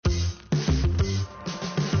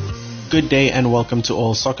Good day and welcome to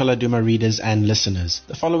all Soccer Laduma readers and listeners.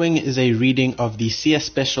 The following is a reading of the CS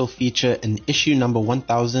Special feature in issue number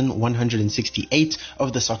 1168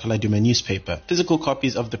 of the Soccer Laduma newspaper. Physical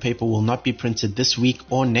copies of the paper will not be printed this week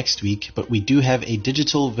or next week, but we do have a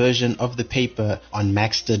digital version of the paper on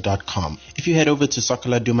maxter.com. If you head over to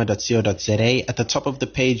soccerladuma.co.za, at the top of the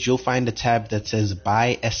page you'll find a tab that says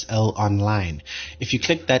Buy SL Online. If you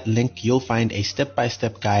click that link, you'll find a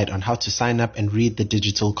step-by-step guide on how to sign up and read the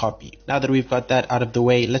digital copy. Now that we've got that out of the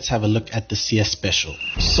way, let's have a look at the CS Special.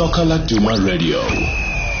 Soccer Laduma Radio.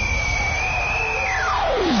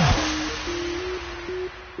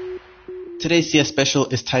 Today's CS Special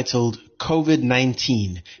is titled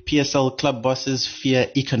COVID-19. PSL club bosses fear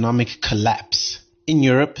economic collapse. In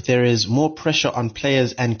Europe, there is more pressure on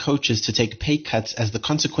players and coaches to take pay cuts as the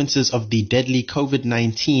consequences of the deadly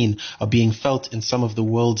COVID-19 are being felt in some of the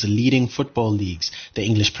world's leading football leagues, the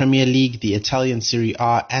English Premier League, the Italian Serie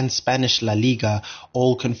A, and Spanish La Liga,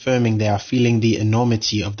 all confirming they are feeling the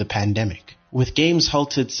enormity of the pandemic. With games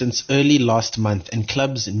halted since early last month and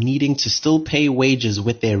clubs needing to still pay wages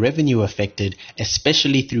with their revenue affected,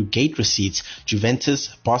 especially through gate receipts, Juventus,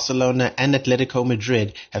 Barcelona and Atletico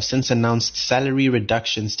Madrid have since announced salary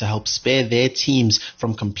reductions to help spare their teams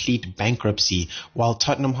from complete bankruptcy, while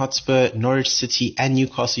Tottenham Hotspur, Norwich City and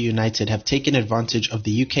Newcastle United have taken advantage of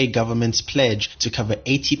the UK government's pledge to cover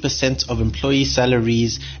 80% of employee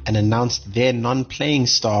salaries and announced their non-playing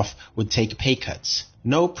staff would take pay cuts.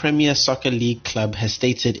 No Premier Soccer League club has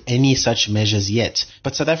stated any such measures yet,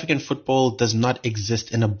 but South African football does not exist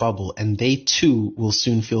in a bubble and they too will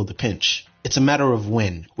soon feel the pinch. It's a matter of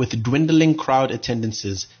when. With dwindling crowd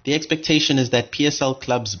attendances, the expectation is that PSL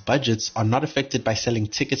clubs' budgets are not affected by selling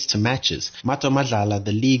tickets to matches. Mato Madlala,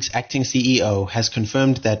 the league's acting CEO, has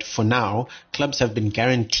confirmed that for now, clubs have been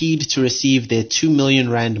guaranteed to receive their R2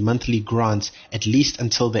 million monthly grant at least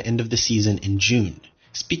until the end of the season in June.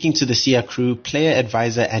 Speaking to the SIA crew, player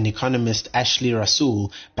advisor and economist Ashley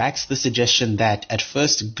Rasool backs the suggestion that, at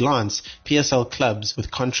first glance, PSL clubs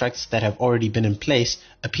with contracts that have already been in place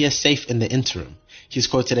appear safe in the interim. He's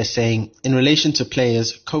quoted as saying, "In relation to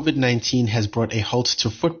players, COVID-19 has brought a halt to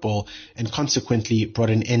football and consequently brought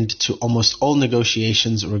an end to almost all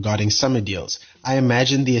negotiations regarding summer deals. I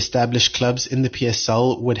imagine the established clubs in the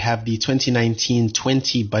PSL would have the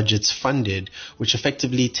 2019-20 budgets funded, which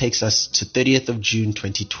effectively takes us to 30th of June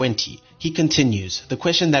 2020. He continues, "The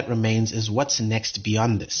question that remains is what's next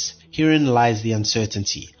beyond this? Herein lies the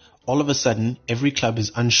uncertainty. All of a sudden, every club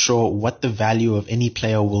is unsure what the value of any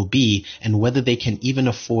player will be and whether they can even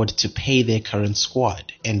afford to pay their current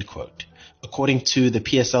squad." End quote. According to the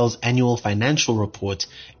PSL's annual financial report,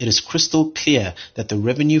 it is crystal clear that the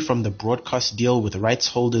revenue from the broadcast deal with rights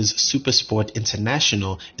holders SuperSport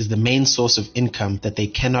International is the main source of income that they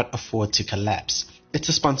cannot afford to collapse. It's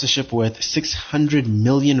a sponsorship worth 600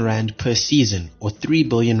 million rand per season, or 3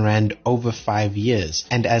 billion rand over 5 years,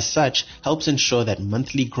 and as such helps ensure that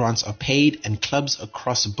monthly grants are paid and clubs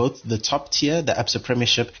across both the top tier, the Absa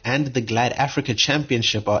Premiership, and the Glad Africa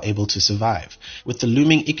Championship are able to survive. With the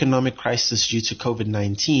looming economic crisis due to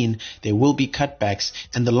COVID-19, there will be cutbacks,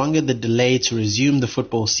 and the longer the delay to resume the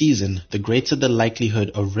football season, the greater the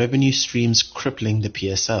likelihood of revenue streams crippling the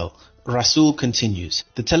PSL. Rasool continues,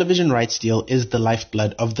 "The television rights deal is the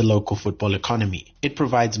lifeblood of the local football economy. It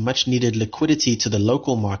provides much needed liquidity to the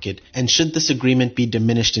local market, and should this agreement be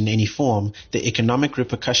diminished in any form, the economic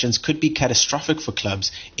repercussions could be catastrophic for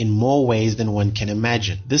clubs in more ways than one can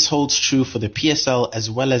imagine. This holds true for the PSL as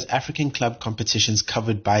well as African club competitions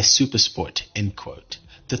covered by SuperSport." End quote.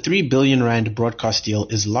 The 3 billion rand broadcast deal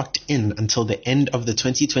is locked in until the end of the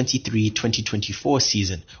 2023-2024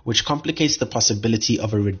 season, which complicates the possibility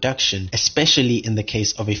of a reduction, especially in the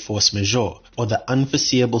case of a force majeure, or the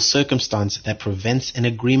unforeseeable circumstance that prevents an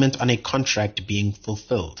agreement on a contract being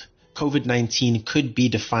fulfilled. COVID-19 could be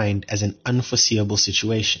defined as an unforeseeable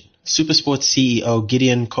situation. SuperSport CEO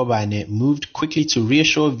Gideon Kobane moved quickly to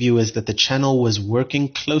reassure viewers that the channel was working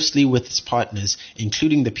closely with its partners,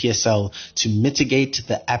 including the PSL, to mitigate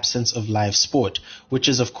the absence of live sport, which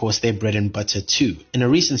is of course their bread and butter too. In a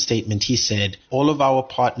recent statement, he said, "All of our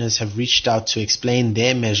partners have reached out to explain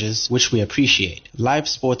their measures, which we appreciate. Live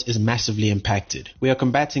sport is massively impacted. We are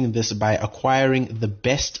combating this by acquiring the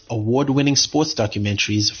best award-winning sports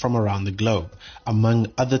documentaries from around the globe,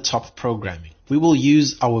 among other top programming. We will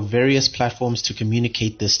use our various platforms to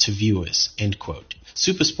communicate this to viewers." End quote.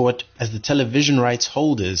 SuperSport, as the television rights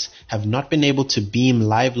holders, have not been able to beam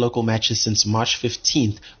live local matches since March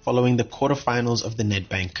 15th following the quarterfinals of the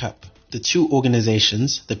Nedbank Cup. The two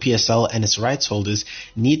organizations, the PSL and its rights holders,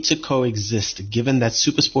 need to coexist given that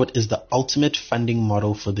Supersport is the ultimate funding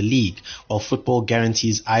model for the league, while football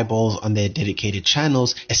guarantees eyeballs on their dedicated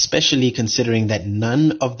channels, especially considering that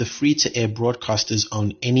none of the free-to-air broadcasters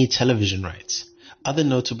own any television rights. Other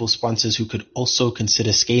notable sponsors who could also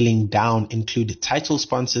consider scaling down include title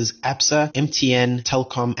sponsors Absa, MTN,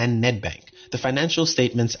 Telkom, and Nedbank. The financial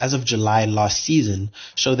statements as of July last season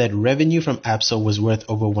show that revenue from Absa was worth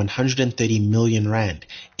over 130 million rand,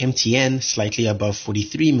 MTN slightly above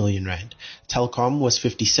 43 million rand, Telkom was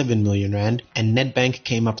 57 million rand, and Nedbank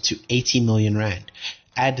came up to 80 million rand.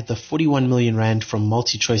 Add the 41 million rand from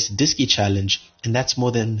MultiChoice Diski Challenge, and that's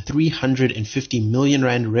more than 350 million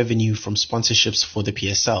rand revenue from sponsorships for the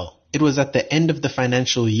PSL. It was at the end of the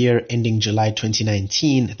financial year ending July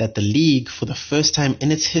 2019 that the league, for the first time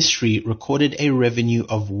in its history, recorded a revenue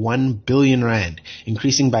of 1 billion rand,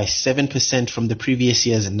 increasing by 7% from the previous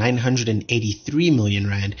year's 983 million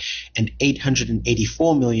rand and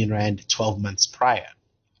 884 million rand 12 months prior.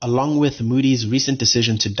 Along with Moody's recent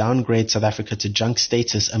decision to downgrade South Africa to junk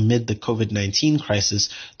status amid the COVID-19 crisis,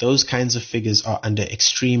 those kinds of figures are under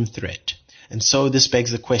extreme threat. And so this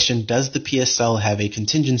begs the question, does the PSL have a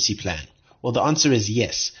contingency plan? Well, the answer is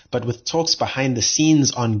yes, but with talks behind the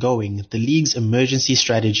scenes ongoing, the league's emergency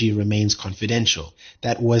strategy remains confidential.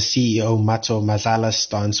 That was CEO Mato Mazala's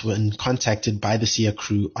stance when contacted by the SIA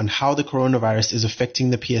crew on how the coronavirus is affecting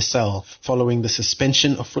the PSL following the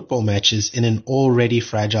suspension of football matches in an already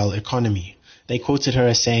fragile economy. They quoted her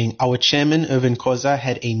as saying, "Our chairman, Irvin Khoza,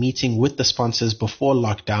 had a meeting with the sponsors before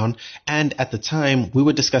lockdown, and at the time, we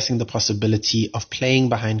were discussing the possibility of playing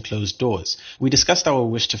behind closed doors. We discussed our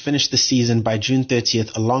wish to finish the season by June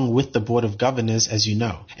 30th along with the Board of Governors, as you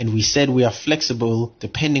know, and we said we are flexible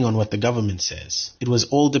depending on what the government says. It was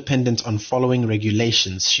all dependent on following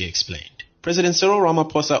regulations," she explained. President Cyril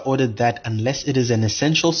Ramaphosa ordered that unless it is an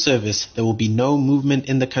essential service, there will be no movement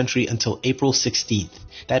in the country until April 16th.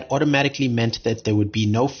 That automatically meant that there would be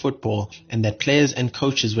no football and that players and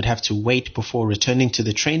coaches would have to wait before returning to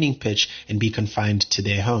the training pitch and be confined to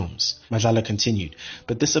their homes. Mazala continued,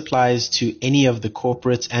 but this applies to any of the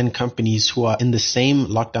corporates and companies who are in the same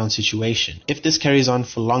lockdown situation. If this carries on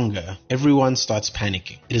for longer, everyone starts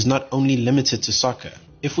panicking. It is not only limited to soccer.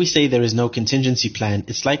 If we say there is no contingency plan,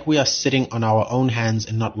 it's like we are sitting on our own hands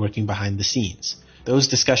and not working behind the scenes. Those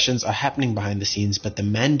discussions are happening behind the scenes, but the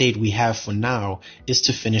mandate we have for now is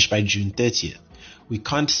to finish by June 30th. We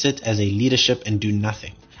can't sit as a leadership and do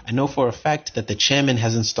nothing. I know for a fact that the chairman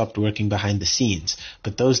hasn't stopped working behind the scenes,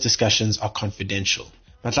 but those discussions are confidential.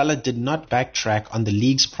 Mazala did not backtrack on the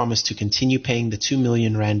league's promise to continue paying the 2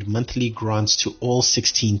 million rand monthly grants to all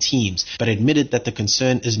 16 teams, but admitted that the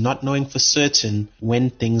concern is not knowing for certain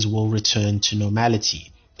when things will return to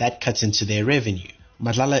normality. That cuts into their revenue.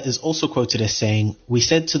 Mazala is also quoted as saying, "We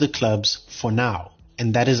said to the clubs, for now,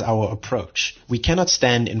 and that is our approach. We cannot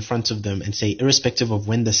stand in front of them and say, irrespective of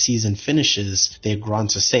when the season finishes, their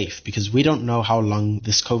grants are safe, because we don't know how long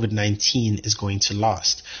this COVID-19 is going to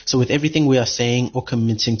last. So with everything we are saying or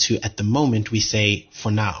committing to at the moment, we say, for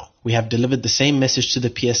now." We have delivered the same message to the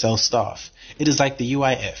PSL staff. It is like the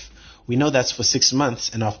UIF. We know that's for 6 months,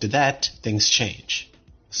 and after that, things change.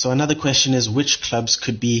 So another question is, which clubs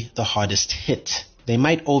could be the hardest hit? They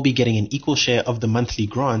might all be getting an equal share of the monthly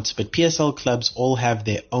grant, but PSL clubs all have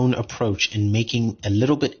their own approach in making a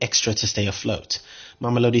little bit extra to stay afloat.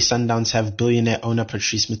 Mamelodi Sundowns have billionaire owner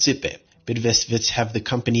Patrice Motsepe. Bidvest Wits have the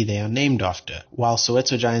company they are named after, while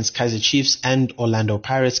Soweto Giants, Kaizer Chiefs and Orlando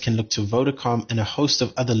Pirates can look to Vodacom and a host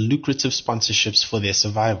of other lucrative sponsorships for their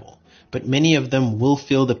survival. But many of them will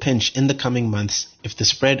feel the pinch in the coming months if the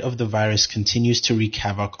spread of the virus continues to wreak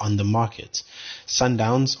havoc on the market.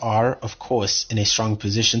 Sundowns are, of course, in a strong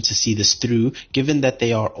position to see this through, given that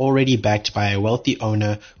they are already backed by a wealthy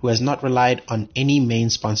owner who has not relied on any main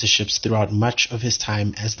sponsorships throughout much of his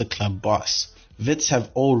time as the club boss. Wits have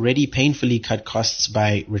already painfully cut costs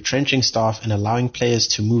by retrenching staff and allowing players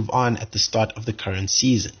to move on at the start of the current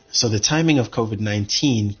season. So the timing of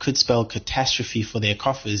COVID-19 could spell catastrophe for their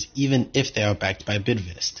coffers even if they are backed by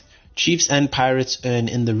Bidvest. Chiefs and Pirates earn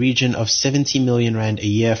in the region of 70 million rand a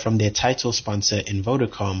year from their title sponsor in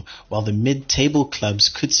Vodacom, while the mid-table clubs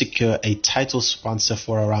could secure a title sponsor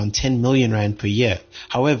for around 10 million rand per year.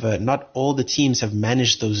 However, not all the teams have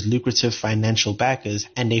managed those lucrative financial backers,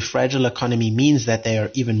 and a fragile economy means that they are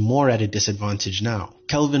even more at a disadvantage now.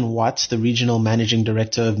 Kelvin Watts, the regional managing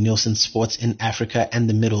director of Nielsen Sports in Africa and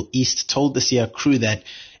the Middle East, told the SIA crew that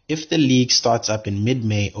if the league starts up in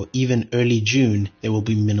mid-May or even early June, there will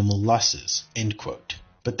be minimal losses. End quote.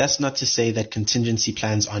 But that's not to say that contingency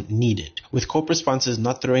plans aren't needed. With corporate sponsors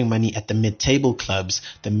not throwing money at the mid-table clubs,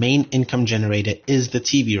 the main income generator is the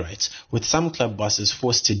TV rights, with some club bosses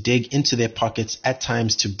forced to dig into their pockets at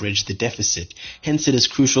times to bridge the deficit. Hence, it is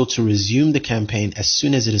crucial to resume the campaign as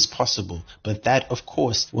soon as it is possible, but that, of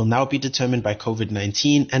course, will now be determined by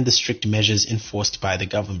COVID-19 and the strict measures enforced by the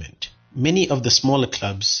government. Many of the smaller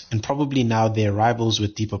clubs, and probably now their rivals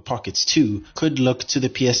with deeper pockets too, could look to the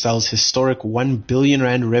PSL's historic R1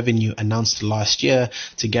 billion revenue announced last year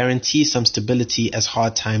to guarantee some stability as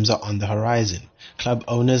hard times are on the horizon. Club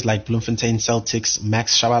owners like Bloemfontein Celtics,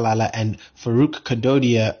 Max Shabalala and Farouk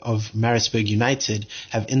Kadodia of Maritzburg United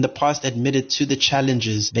have in the past admitted to the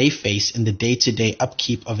challenges they face in the day-to-day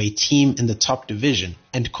upkeep of a team in the top division.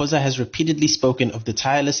 And Koza has repeatedly spoken of the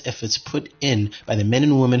tireless efforts put in by the men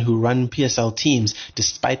and women who run PSL teams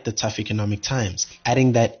despite the tough economic times,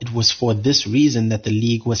 adding that it was for this reason that the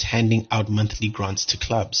league was handing out monthly grants to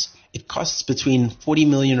clubs. It costs between 40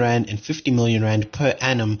 million rand and 50 million rand per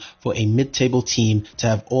annum for a mid-table team to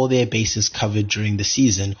have all their bases covered during the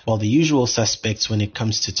season, while the usual suspects when it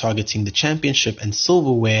comes to targeting the championship and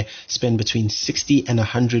silverware spend between 60 and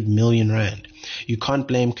 100 million rand. You can't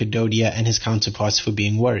blame Kadodia and his counterparts for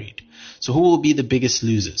being worried. So who will be the biggest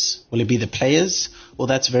losers? Will it be the players? Well,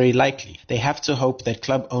 that's very likely. They have to hope that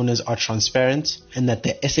club owners are transparent and that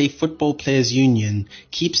the SA Football Players Union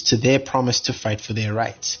keeps to their promise to fight for their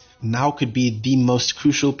rights. Now could be the most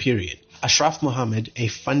crucial period. Ashraf Mohammed, a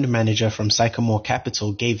fund manager from Sycamore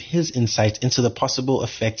Capital, gave his insight into the possible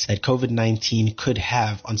effects that COVID-19 could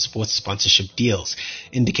have on sports sponsorship deals,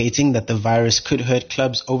 indicating that the virus could hurt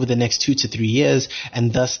clubs over the next 2 to 3 years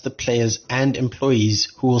and thus the players and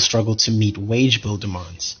employees who will struggle to meet wage bill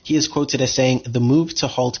demands. He is quoted as saying, "The move to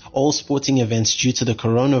halt all sporting events due to the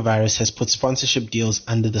coronavirus has put sponsorship deals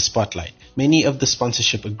under the spotlight. Many of the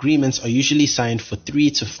sponsorship agreements are usually signed for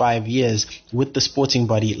 3 to 5 years with the sporting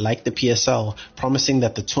body like the PSL, promising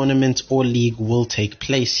that the tournament or league will take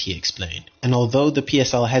place," he explained. And although the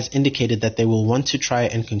PSL has indicated that they will want to try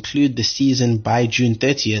and conclude the season by June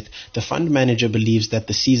 30th, the fund manager believes that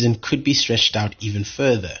the season could be stretched out even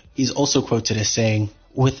further. He's also quoted as saying,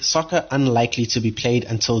 "With soccer unlikely to be played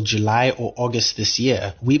until July or August this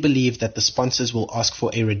year, we believe that the sponsors will ask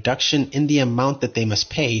for a reduction in the amount that they must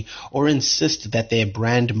pay or insist that their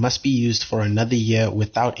brand must be used for another year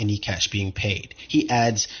without any cash being paid." He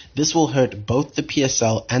adds, "This will hurt both the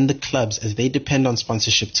PSL and the clubs as they depend on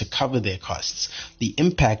sponsorship to cover their costs. The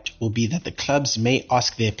impact will be that the clubs may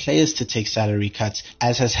ask their players to take salary cuts,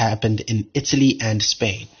 as has happened in Italy and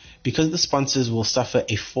Spain. Because the sponsors will suffer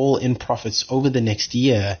a fall in profits over the next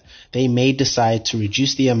year, they may decide to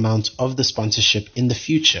reduce the amount of the sponsorship in the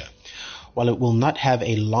future. While it will not have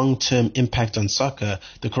a long-term impact on soccer,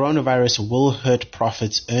 the coronavirus will hurt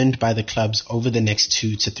profits earned by the clubs over the next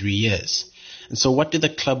 2 to 3 years." And so what do the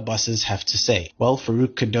club bosses have to say? Well,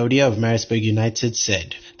 Farouk Kadodia of Maritzburg United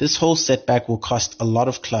said, "This whole setback will cost a lot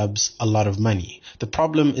of clubs a lot of money. The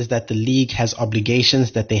problem is that the league has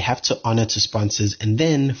obligations that they have to honor to sponsors, and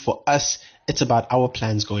then, for us, it's about our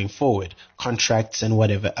plans going forward, contracts and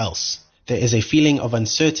whatever else. There is a feeling of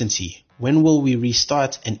uncertainty. When will we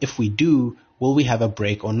restart, and if we do, will we have a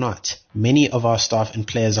break or not? Many of our staff and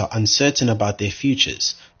players are uncertain about their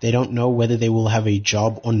futures. They don't know whether they will have a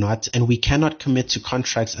job or not, and we cannot commit to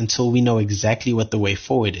contracts until we know exactly what the way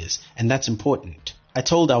forward is, and that's important. I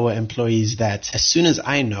told our employees that as soon as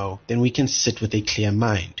I know, then we can sit with a clear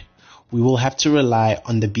mind. We will have to rely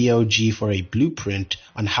on the BOG for a blueprint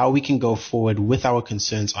on how we can go forward with our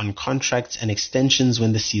concerns on contracts and extensions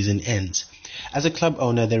when the season ends. As a club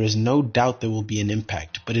owner, there is no doubt there will be an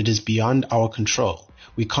impact, but it is beyond our control.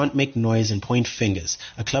 We can't make noise and point fingers.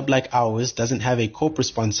 A club like ours doesn't have a corporate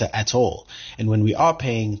sponsor at all. And when we are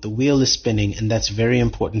paying, the wheel is spinning, and that's very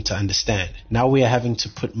important to understand. Now we are having to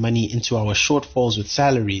put money into our shortfalls with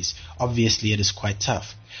salaries. Obviously, it is quite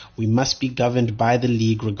tough. We must be governed by the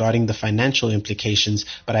league regarding the financial implications,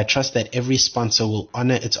 but I trust that every sponsor will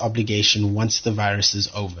honor its obligation once the virus is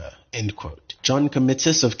over." End quote. John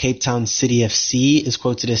Committis of Cape Town City FC is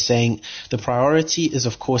quoted as saying, "The priority is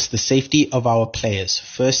of course the safety of our players,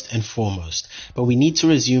 first and foremost. But we need to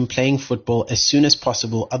resume playing football as soon as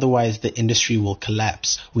possible, otherwise the industry will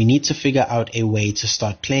collapse. We need to figure out a way to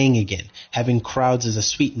start playing again. Having crowds is a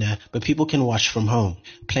sweetener, but people can watch from home.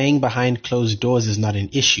 Playing behind closed doors is not an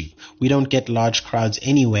issue. We don't get large crowds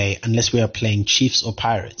anyway unless we are playing Chiefs or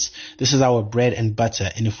Pirates. This is our bread and butter,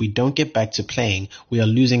 and if we don't get back to playing, we are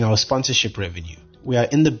losing our sponsorship revenue. We are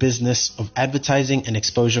in the business of advertising and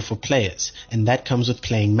exposure for players, and that comes with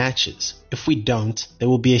playing matches. If we don't, there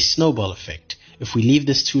will be a snowball effect. If we leave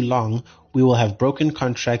this too long, We will have broken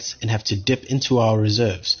contracts and have to dip into our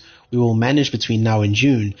reserves. We will manage between now and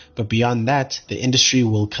June, but beyond that, the industry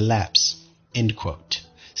will collapse." End quote.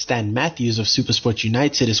 Stan Matthews of Supersport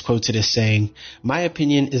United is quoted as saying, "My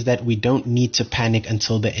opinion is that we don't need to panic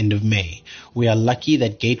until the end of May. We are lucky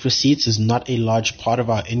that gate receipts is not a large part of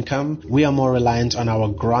our income. We are more reliant on our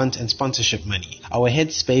grant and sponsorship money. Our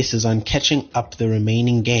headspace is on catching up the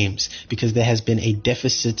remaining games because there has been a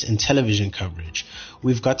deficit in television coverage.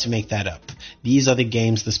 We've got to make that up. These are the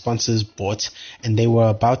games the sponsors bought and they were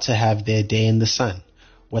about to have their day in the sun.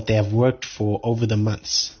 What they have worked for over the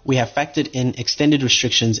months. We have factored in extended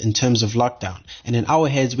restrictions in terms of lockdown, and in our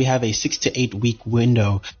heads we have a 6 to 8 week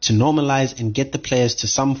window to normalize and get the players to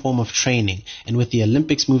some form of training, and with the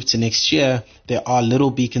Olympics moved to next year, there are little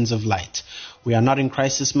beacons of light. We are not in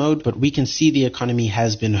crisis mode, but we can see the economy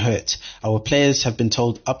has been hurt. Our players have been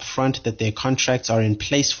told up front that their contracts are in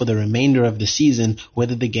place for the remainder of the season,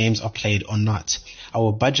 whether the games are played or not.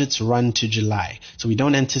 Our budgets run to July, so we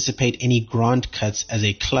don't anticipate any grant cuts as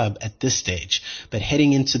a club at this stage. But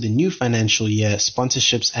heading into the new financial year,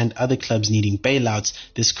 sponsorships and other clubs needing bailouts,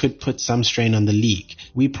 this could put some strain on the league.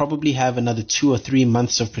 We probably have another 2 or 3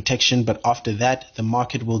 months of protection, but after that, the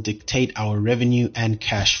market will dictate our revenue and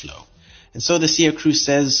cash flow." And so the SIA crew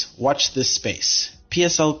says, watch this space.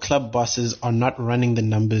 PSL club bosses are not running the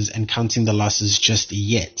numbers and counting the losses just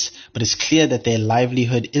yet, but it's clear that their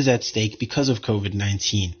livelihood is at stake because of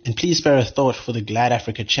COVID-19. And please spare a thought for the Glad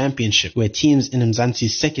Africa Championship, where teams in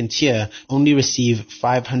Mzansi's second tier only receive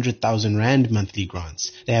 500,000 Rand monthly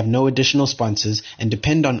grants. They have no additional sponsors and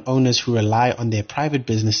depend on owners who rely on their private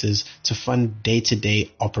businesses to fund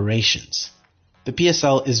day-to-day operations. The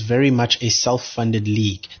PSL is very much a self-funded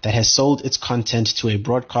league that has sold its content to a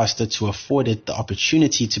broadcaster to afford it the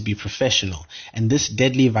opportunity to be professional, and this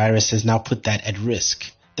deadly virus has now put that at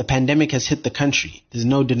risk. The pandemic has hit the country, there's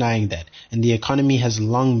no denying that, and the economy has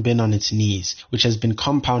long been on its knees, which has been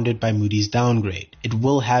compounded by Moody's downgrade. It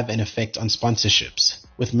will have an effect on sponsorships.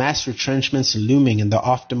 With mass retrenchments looming in the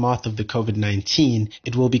aftermath of the COVID-19,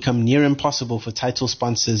 it will become near impossible for title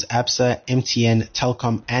sponsors Absa, MTN,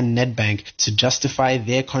 Telkom, and Nedbank to justify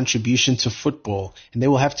their contribution to football, and they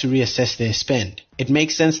will have to reassess their spend. It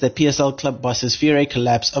makes sense that PSL club bosses fear a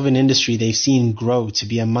collapse of an industry they've seen grow to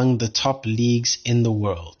be among the top leagues in the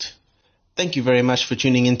world. Thank you very much for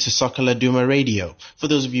tuning in to Soccer Laduma Radio. For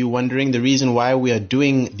those of you wondering, the reason why we are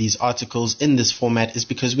doing these articles in this format is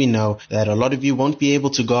because we know that a lot of you won't be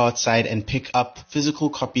able to go outside and pick up physical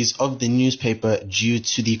copies of the newspaper due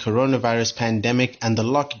to the coronavirus pandemic and the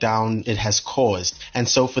lockdown it has caused. And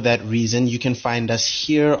so for that reason, you can find us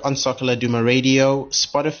here on Soccer Laduma Radio,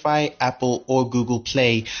 Spotify, Apple, or Google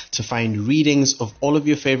Play to find readings of all of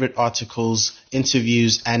your favorite articles,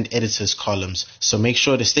 interviews, and editors' columns. So make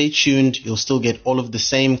sure to stay tuned. You'll still get all of the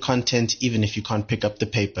same content even if you can't pick up the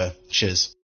paper. Cheers.